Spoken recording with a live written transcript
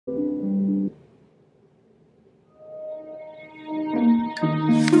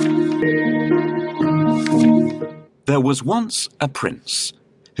There was once a prince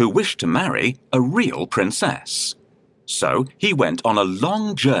who wished to marry a real princess. So he went on a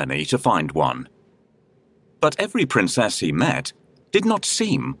long journey to find one. But every princess he met did not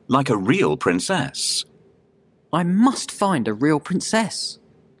seem like a real princess. I must find a real princess,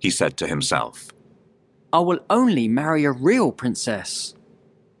 he said to himself. I will only marry a real princess.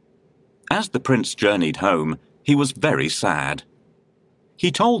 As the prince journeyed home, he was very sad.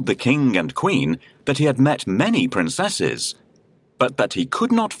 He told the king and queen that he had met many princesses, but that he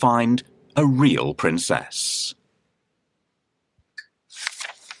could not find a real princess.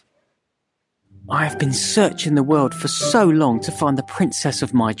 I have been searching the world for so long to find the princess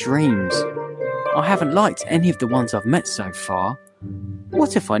of my dreams. I haven't liked any of the ones I've met so far.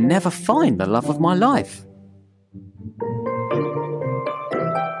 What if I never find the love of my life?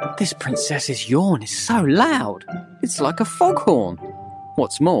 This princess's yawn is so loud. It's like a foghorn.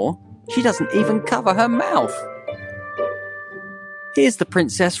 What's more, she doesn't even cover her mouth. Here's the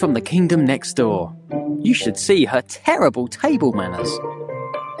princess from the kingdom next door. You should see her terrible table manners.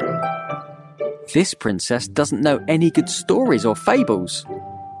 This princess doesn't know any good stories or fables.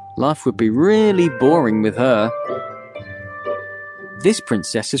 Life would be really boring with her. This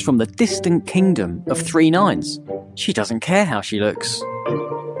princess is from the distant kingdom of 3 nines. She doesn't care how she looks.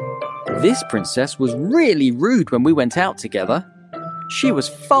 This princess was really rude when we went out together. She was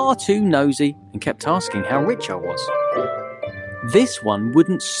far too nosy and kept asking how rich I was. This one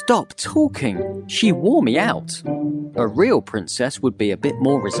wouldn't stop talking. She wore me out. A real princess would be a bit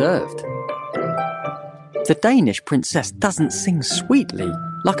more reserved. The Danish princess doesn't sing sweetly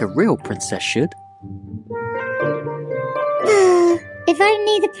like a real princess should. If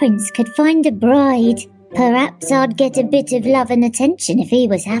only the prince could find a bride. Perhaps I'd get a bit of love and attention if he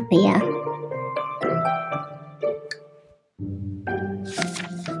was happier.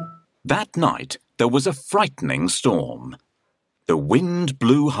 That night, there was a frightening storm. The wind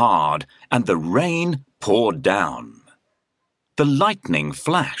blew hard and the rain poured down. The lightning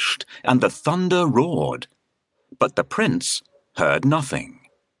flashed and the thunder roared. But the prince heard nothing.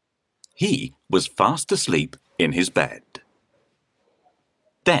 He was fast asleep in his bed.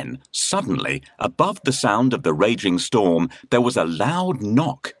 Then, suddenly, above the sound of the raging storm, there was a loud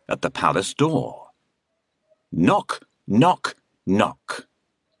knock at the palace door. Knock, knock, knock.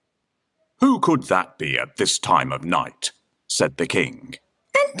 "Who could that be at this time of night?" said the king.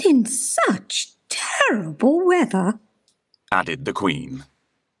 "And in such terrible weather," added the queen.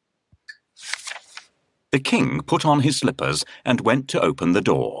 The king put on his slippers and went to open the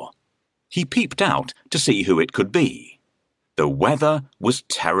door. He peeped out to see who it could be. The weather was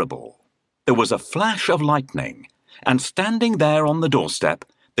terrible. There was a flash of lightning, and standing there on the doorstep,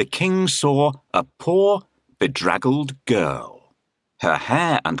 the king saw a poor, bedraggled girl. Her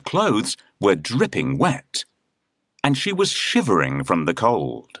hair and clothes were dripping wet, and she was shivering from the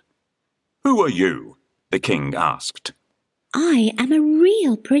cold. "Who are you?" the king asked. "I am a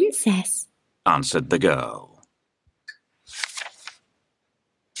real princess," answered the girl.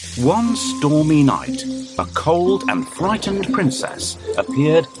 One stormy night, a cold and frightened princess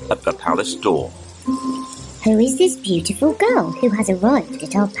appeared at the palace door. "Who is this beautiful girl who has arrived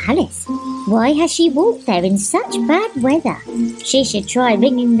at our palace? Why has she walked there in such bad weather? She should try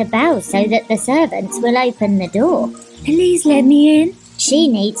ringing the bell so that the servants will open the door. "Please let me in." She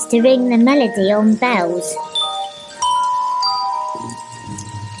needs to ring the melody on bells."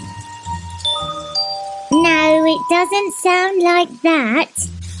 No, it doesn't sound like that.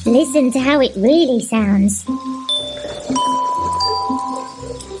 Listen to how it really sounds.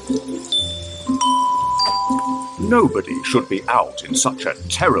 Nobody should be out in such a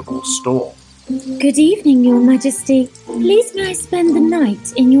terrible storm. "Good evening, Your Majesty. Please may I spend the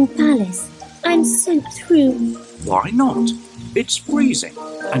night in your palace? I'm soaked through." Why not? It's freezing,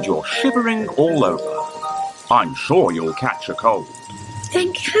 and you're shivering all over. I'm sure you'll catch a cold.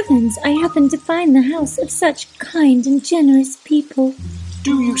 "Thank heavens I happened to find the house of such kind and generous people."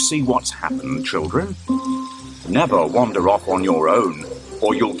 Do you see what's happened, children? Never wander off on your own,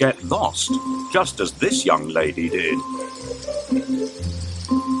 or you'll get lost, just as this young lady did.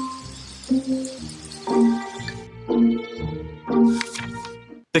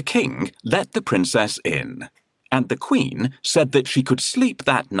 The king let the princess in, and the queen said that she could sleep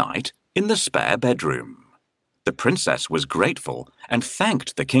that night in the spare bedroom. The princess was grateful and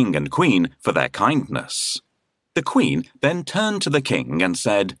thanked the king and queen for their kindness. The queen then turned to the king and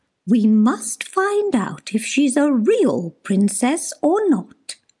said, "We must find out if she's a real princess or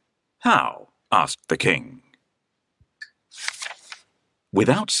not." "How?" asked the king.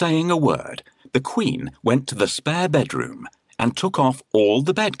 Without saying a word, the queen went to the spare bedroom and took off all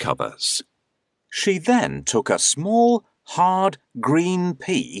the bed covers. She then took a small, hard, green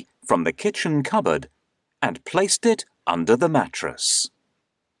pea from the kitchen cupboard and placed it under the mattress.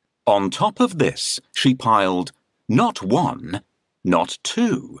 On top of this, she piled not 1, not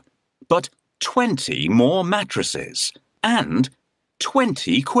 2, but 20 more mattresses and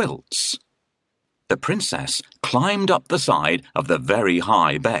 20 quilts. The princess climbed up the side of the very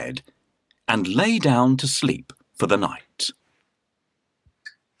high bed and lay down to sleep for the night.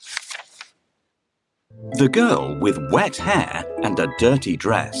 The girl with wet hair and a dirty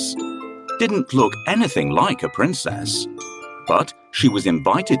dress didn't look anything like a princess, but she was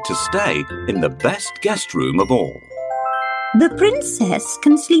invited to stay in the best guest room of all. The princess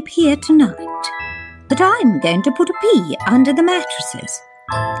can sleep here tonight, but I'm going to put a pea under the mattresses.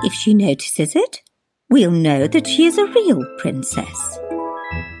 If she notices it, we'll know that she is a real princess.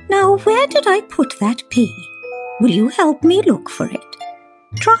 Now, where did I put that pea? Will you help me look for it?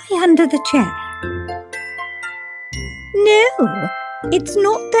 Try under the chair. No, it's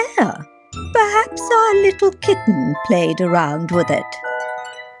not there. Perhaps our little kitten played around with it.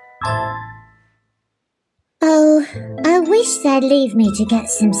 Oh, I wish they'd leave me to get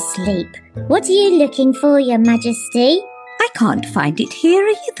some sleep. What are you looking for, Your Majesty? I can't find it here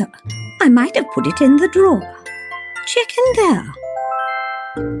either. I might have put it in the drawer. Check in there.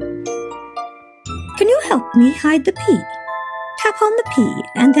 Can you help me hide the pea? Tap on the pea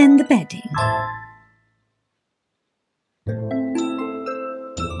and then the bedding.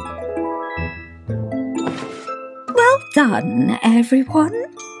 Well done, everyone.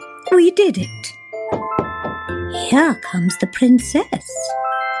 We did it. Here comes the princess.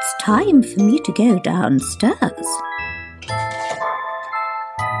 It's time for me to go downstairs.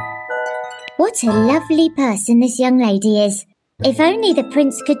 What a lovely person this young lady is. If only the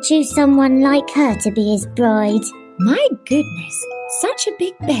prince could choose someone like her to be his bride. My goodness, such a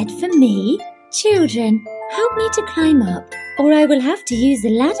big bed for me. Children, help me to climb up, or I will have to use the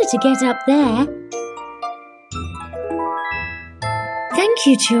ladder to get up there. Thank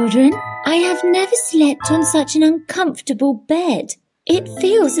you, children. I have never slept on such an uncomfortable bed. It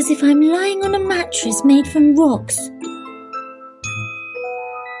feels as if I'm lying on a mattress made from rocks.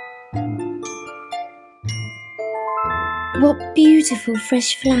 What beautiful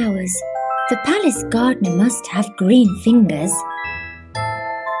fresh flowers. The palace gardener must have green fingers.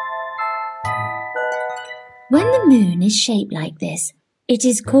 When the moon is shaped like this, it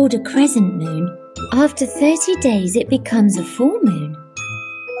is called a crescent moon. After 30 days, it becomes a full moon.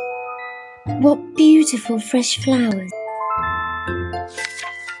 What beautiful fresh flowers.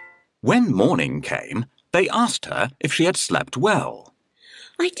 When morning came, they asked her if she had slept well,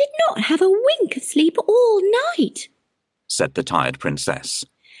 I did not have a wink of sleep all night, said the tired princess.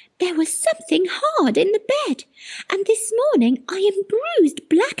 There was something hard in the bed, and this morning I am bruised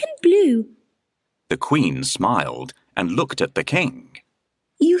black and blue. The queen smiled and looked at the king.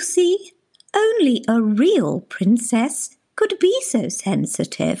 You see, only a real princess could be so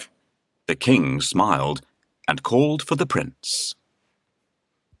sensitive. The king smiled and called for the prince.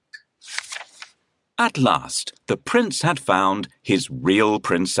 At last, the prince had found his real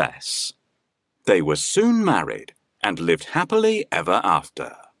princess. They were soon married and lived happily ever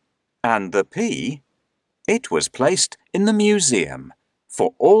after. And the pea, it was placed in the museum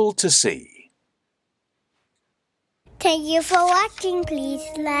for all to see. Thank you for watching. Please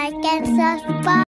like and subscribe.